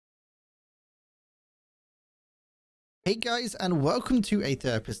Hey guys, and welcome to a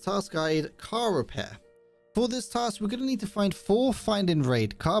therapist task guide, car repair. For this task, we're going to need to find 4 find and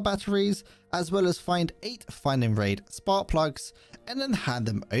raid car batteries, as well as find 8 find and raid spark plugs, and then hand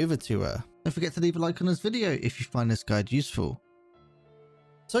them over to her. Don't forget to leave a like on this video if you find this guide useful.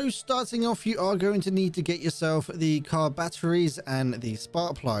 So starting off, you are going to need to get yourself the car batteries and the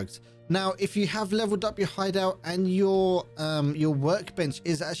spark plugs. Now, if you have leveled up your hideout and your workbench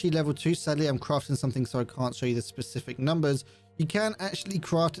is actually level 2, sadly I'm crafting something so I can't show you the specific numbers, you can actually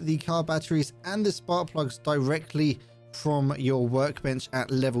craft the car batteries and the spark plugs directly from your workbench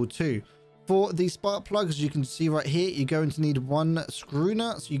at level 2. For the spark plugs, you can see right here, you're going to need 1 screw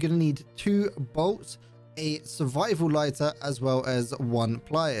nut, so you're going to need 2 bolts, a survival lighter, as well as 1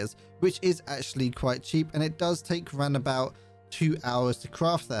 pliers, which is actually quite cheap, and it does take around about 2 hours to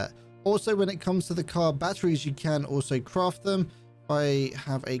craft that. Also, when it comes to the car batteries, you can also craft them. I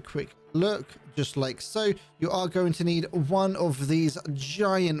have a quick look, just like so. You are going to need 1 of these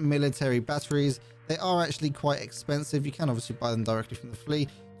giant military batteries. They are actually quite expensive. You can obviously buy them directly from the flea,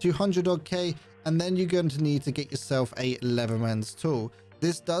 200 odd K, and then you're going to need to get yourself a Leatherman's tool.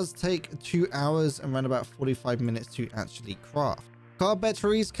 This does take 2 hours and around about 45 minutes to actually craft. Car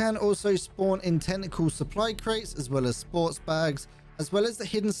batteries can also spawn in technical supply crates, as well as sports bags, as well as the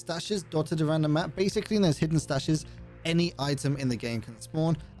hidden stashes dotted around the map. Basically, in those hidden stashes, any item in the game can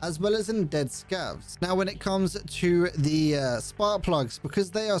spawn, as well as in dead scavs. Now, when it comes to the spark plugs, because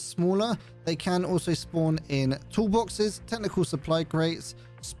they are smaller, they can also spawn in toolboxes, technical supply crates,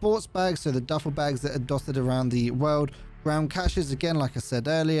 sports bags, so the duffel bags that are dotted around the world, ground caches, again, like I said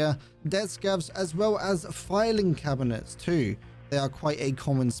earlier, dead scavs, as well as filing cabinets too. They are quite a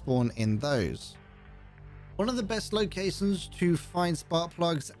common spawn in those. One of the best locations to find spark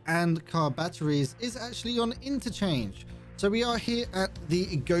plugs and car batteries is actually on Interchange. So we are here at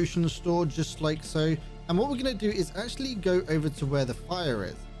the Goshen store, just like so. And what we're going to do is actually go over to where the fire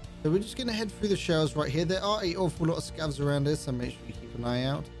is. So we're just going to head through the shelves right here. There are an awful lot of scavs around this, so make sure you keep an eye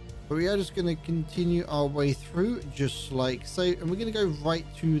out. But we are just going to continue our way through, just like so. And we're going to go right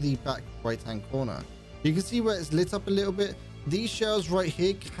to the back right hand corner. You can see where it's lit up a little bit. These shelves right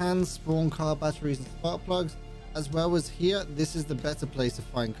here can spawn car batteries and spark plugs, as well as here. This is the better place to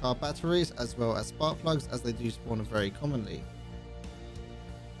find car batteries as well as spark plugs, as they do spawn very commonly.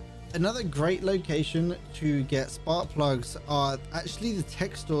 Another great location to get spark plugs are actually the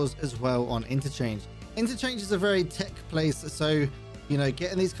tech stores as well on Interchange. Interchange is a very tech place, so you know,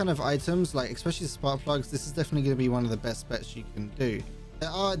 getting these kind of items, like especially spark plugs, this is definitely going to be one of the best bets you can do. There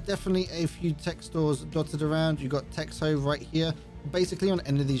are definitely a few tech stores dotted around. You got Texo right here. Basically on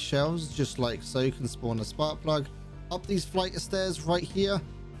any of these shelves, just like so, you can spawn a spark plug. Up these flight of stairs right here,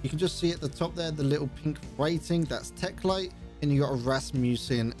 you can just see at the top there the little pink rating, that's Tech Light, and you got a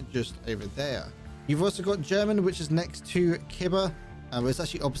Rasmussen just over there. You've also got German, which is next to Kibber. It's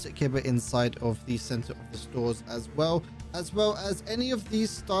actually opposite Kibber inside of the center of the stores as well as any of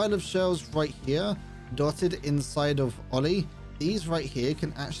these style of shelves right here dotted inside of Ollie. These right here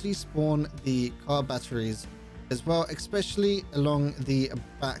can actually spawn the car batteries as well, especially along the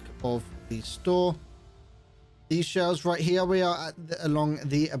back of the store. These shelves right here, we are at along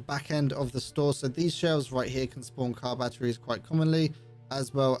the back end of the store, so these shelves right here can spawn car batteries quite commonly,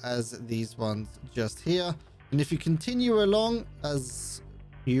 as well as these ones just here. And if you continue along as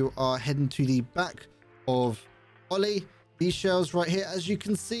you are heading to the back of Ollie, these shelves right here, as you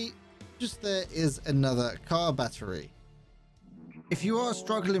can see, just there is another car battery. If you are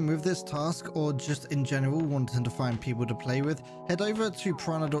struggling with this task, or just in general wanting to find people to play with, head over to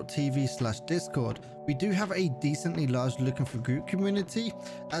piranha.tv/discord. We do have a decently large looking for group community,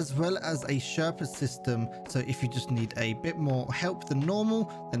 as well as a Sherpa system, so if you just need a bit more help than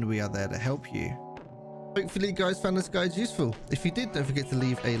normal, then we are there to help you. Hopefully you guys found this guide useful. If you did, don't forget to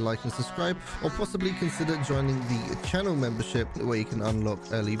leave a like and subscribe, or possibly consider joining the channel membership, where you can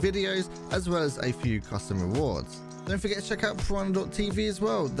unlock early videos as well as a few custom rewards. Don't forget to check out Piranha.tv as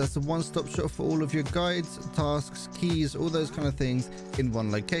well. That's a one-stop shop for all of your guides, tasks, keys, all those kind of things in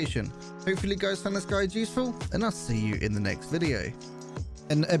one location. Hopefully you guys found this guide useful, and I'll see you in the next video.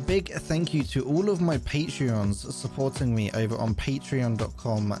 And a big thank you to all of my Patreons supporting me over on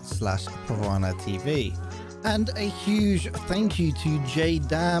patreon.com/PiranhaTV. And a huge thank you to J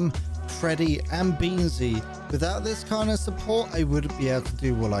Dam, Freddy and Beansy. Without this kind of support, I wouldn't be able to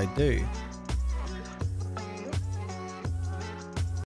do what I do.